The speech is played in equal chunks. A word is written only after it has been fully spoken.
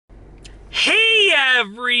Hey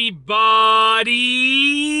everybody!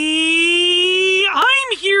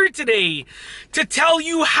 I'm here today to tell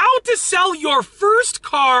you how to sell your first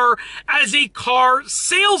car as a car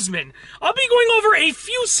salesman. I'll be going over a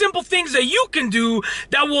few simple things that you can do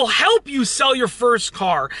that will help you sell your first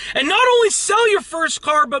car. And not only sell your first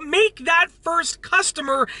car, but make that first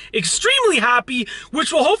customer extremely happy,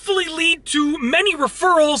 which will hopefully lead to many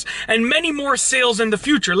referrals and many more sales in the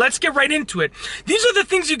future. Let's get right into it. These are the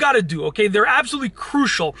things you gotta do, okay? They're absolutely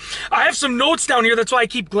crucial. I have some notes down here, that's why I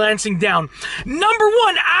keep glancing down. Number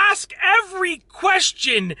one, ask every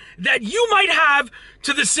question that you might have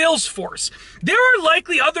to the sales force. There are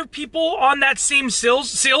likely other people on that same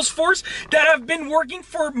sales force that have been working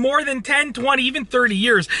for more than 10, 20, even 30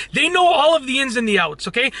 years. They know all of the ins and the outs,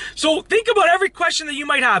 okay? So think about every question that you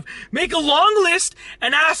might have. Make a long list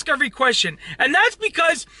and ask every question. And that's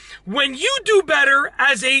because when you do better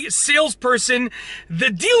as a salesperson, the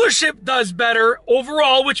dealership does better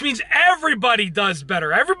overall, which means everybody does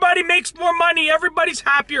better. Everybody makes more money, everybody's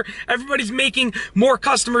happier, everybody's making more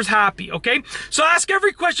customers happy, okay? So ask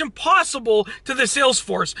every question possible to the sales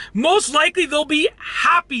force. Most likely they'll be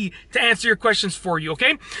happy to answer your questions for you,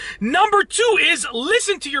 okay? Number two is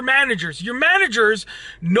listen to your managers. Your managers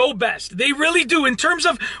know best. They really do in terms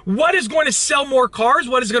of what is going to sell more cars,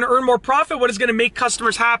 what is going to earn more profit, what is going to make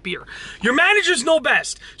customers happier. Your managers know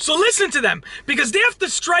best. So listen to them because they have to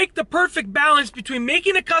strike the perfect balance between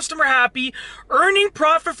making a customer happy, earning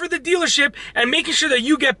profit for the dealership, and making sure that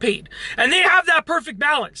you get paid. And they have that perfect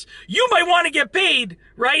balance. You might want to get paid,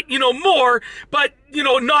 right? More, but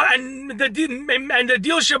not, and the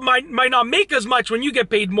dealership might not make as much when you get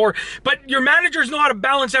paid more, but your managers know how to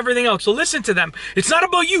balance everything out. So listen to them. It's not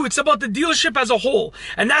about you, it's about the dealership as a whole.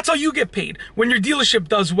 And that's how you get paid when your dealership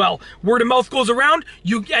does well. Word of mouth goes around,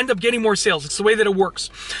 you end up getting more sales. It's the way that it works.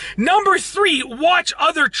 Number three, watch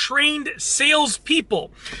other trained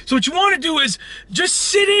salespeople. So what you want to do is just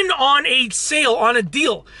sit in on a sale, on a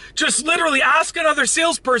deal. Just literally ask another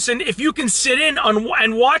salesperson if you can sit in on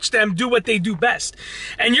and watch them do what they do best.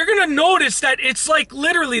 And you're going to notice that it's like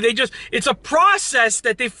literally it's a process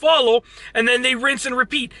that they follow and then they rinse and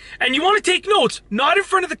repeat. And you want to take notes, not in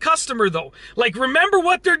front of the customer though. Like remember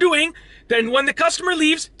what they're doing. Then when the customer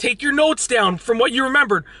leaves, take your notes down from what you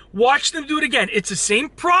remembered. Watch them do it again. It's the same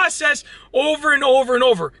process over and over and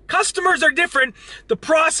over. Customers are different. The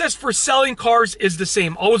process for selling cars is the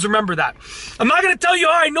same. Always remember that. I'm not going to tell you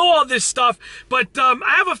how I know all this stuff, but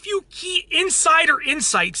I have a few key insider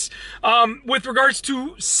insights with regards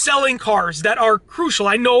to selling cars that are crucial.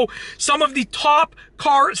 I know some of the top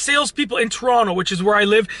car salespeople in Toronto, which is where I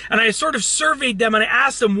live, and I sort of surveyed them and I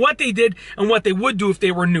asked them what they did and what they would do if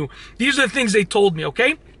they were new. These are the things they told me,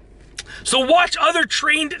 okay? So watch other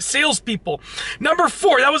trained salespeople. Number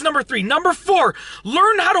four, that was number three. Number four,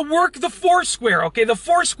 learn how to work the Foursquare. Okay, the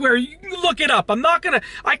Foursquare, you can look it up.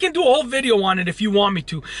 I can do a whole video on it if you want me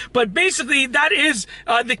to. But basically, that is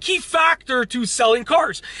the key factor to selling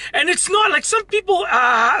cars. And it's not like some people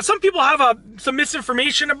have some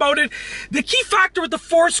misinformation about it. The key factor with the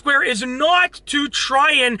Foursquare is not to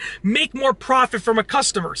try and make more profit from a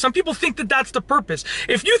customer. Some people think that that's the purpose.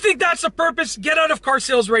 If you think that's the purpose, get out of car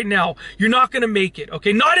sales right now. You're not going to make it,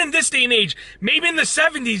 okay? Not in this day and age. Maybe in the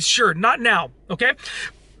 70s, sure, not now, okay?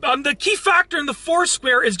 The key factor in the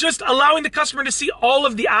Foursquare is just allowing the customer to see all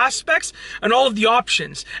of the aspects and all of the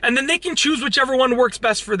options. And then they can choose whichever one works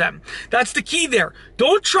best for them. That's the key there.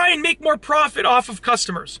 Don't try and make more profit off of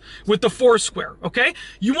customers with the Foursquare, okay?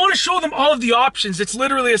 You want to show them all of the options. It's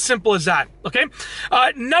literally as simple as that, okay?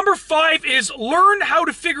 Number five is learn how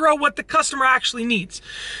to figure out what the customer actually needs.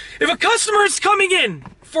 If a customer is coming in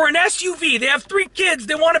for an SUV, they have 3 kids,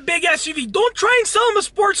 they want a big SUV, don't try and sell them a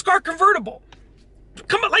sports car convertible.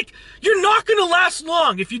 Come on, like, you're not going to last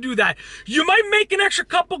long if you do that. You might make an extra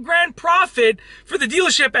couple grand profit for the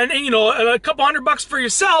dealership and a couple $100 for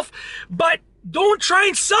yourself, but don't try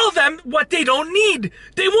and sell them what they don't need.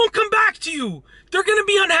 They won't come back to you. They're going to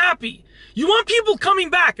be unhappy. You want people coming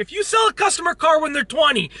back. If you sell a customer car when they're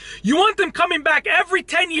 20, you want them coming back every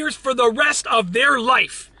 10 years for the rest of their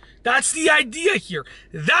life. That's the idea here.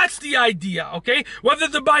 That's the idea, okay? Whether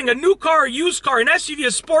they're buying a new car, a used car, an SUV,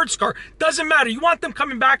 a sports car, doesn't matter. You want them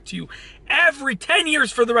coming back to you every 10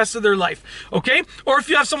 years for the rest of their life, okay? Or if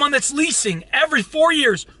you have someone that's leasing every 4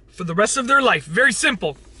 years for the rest of their life. Very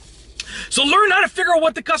simple. So learn how to figure out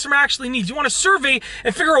what the customer actually needs. You want to survey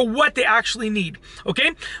and figure out what they actually need,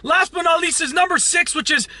 okay? Last but not least is number 6,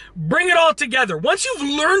 which is bring it all together. Once you've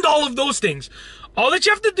learned all of those things, All that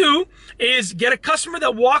you have to do is get a customer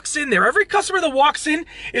that walks in there. Every customer that walks in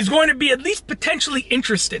is going to be at least potentially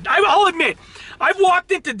interested. I'll admit, I've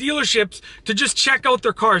walked into dealerships to just check out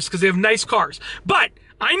their cars because they have nice cars. But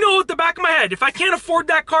I know at the back of my head, if I can't afford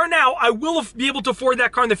that car now, I will be able to afford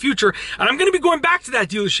that car in the future. And I'm going to be going back to that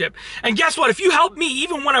dealership. And guess what? If you help me,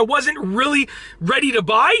 even when I wasn't really ready to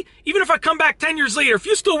buy, even if I come back 10 years later, if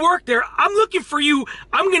you still work there, I'm looking for you.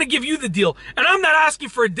 I'm going to give you the deal. And I'm not asking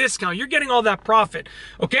for a discount. You're getting all that profit.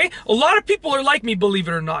 Okay? A lot of people are like me, believe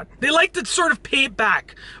it or not. They like to sort of pay it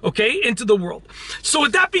back, okay, into the world. So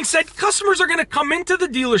with that being said, customers are going to come into the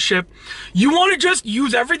dealership. You want to just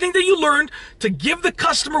use everything that you learned to give the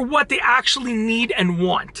customer what they actually need and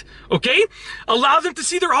want, okay? Allow them to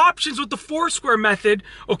see their options with the 4-square method,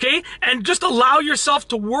 okay? And just allow yourself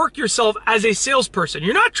to work yourself as a salesperson.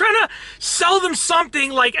 You're not trying to sell them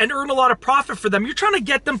something like and earn a lot of profit for them. You're trying to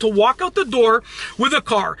get them to walk out the door with a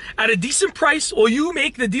car at a decent price, or you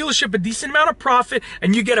make the dealership a decent amount of profit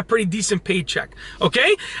and you get a pretty decent paycheck,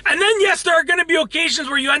 okay? And then yes, there are going to be occasions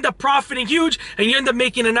where you end up profiting huge and you end up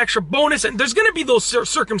making an extra bonus, and there's going to be those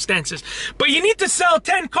circumstances. But you need to sell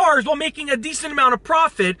 10 cars while making a decent amount of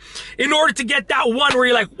profit in order to get that one where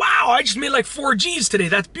you're like, wow, I just made like 4 G's today.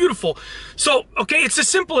 That's beautiful. So, okay, it's as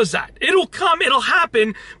simple as that. It'll come, it'll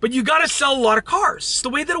happen, but you got to sell a lot of cars. It's the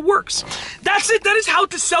way that it works. That's it. That is how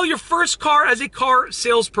to sell your first car as a car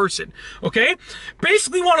salesperson, okay?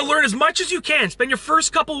 Basically, you want to learn as much as you can. Spend your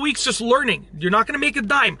first couple of weeks just learning. You're not going to make a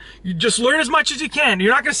dime. You just learn as much as you can.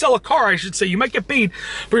 You're not going to sell a car, I should say. You might get paid,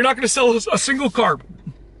 but you're not going to sell a single car.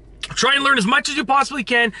 Try and learn as much as you possibly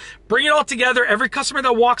can. Bring it all together. Every customer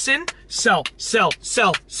that walks in, sell, sell,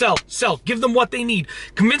 sell, sell, sell. Give them what they need.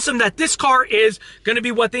 Convince them that this car is going to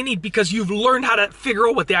be what they need because you've learned how to figure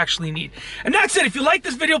out what they actually need. And that's it. If you like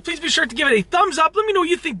this video, please be sure to give it a thumbs up. Let me know what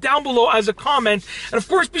you think down below as a comment. And of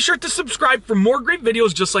course, be sure to subscribe for more great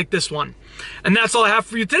videos just like this one. And that's all I have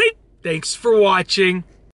for you today. Thanks for watching.